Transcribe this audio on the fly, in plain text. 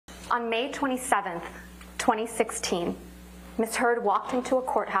On May 27th, 2016, Ms. Heard walked into a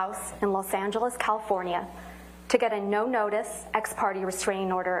courthouse in Los Angeles, California to get a no-notice ex parte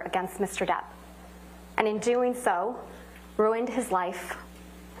restraining order against Mr. Depp, and in doing so, ruined his life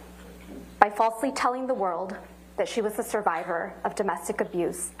by falsely telling the world that she was a survivor of domestic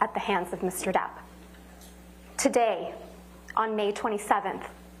abuse at the hands of Mr. Depp. Today, on May 27th,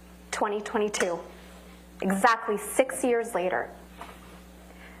 2022, exactly 6 years later,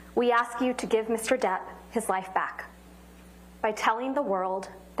 we ask you to give Mr. Depp his life back by telling the world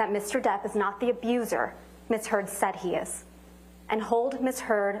that Mr. Depp is not the abuser Ms. Heard said he is, and hold Ms.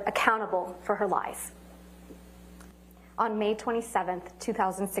 Heard accountable for her lies. On May 27th,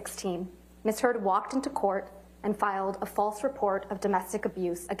 2016, Ms. Heard walked into court and filed a false report of domestic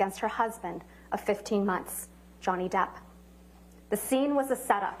abuse against her husband of 15 months, Johnny Depp. The scene was a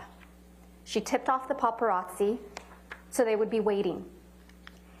setup. She tipped off the paparazzi so they would be waiting.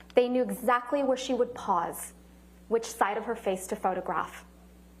 They knew exactly where she would pause, which side of her face to photograph.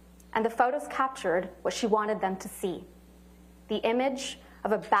 And the photos captured what she wanted them to see, the image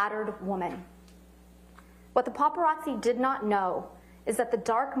of a battered woman. What the paparazzi did not know is that the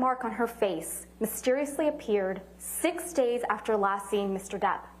dark mark on her face mysteriously appeared 6 days after last seeing Mr.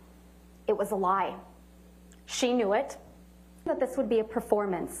 Depp. It was a lie. She knew it, that this would be a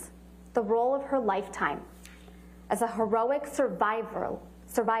performance, the role of her lifetime, as a heroic survivor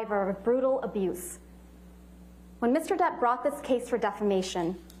of brutal abuse. When Mr. Depp brought this case for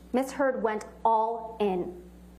defamation, Ms. Heard went all in.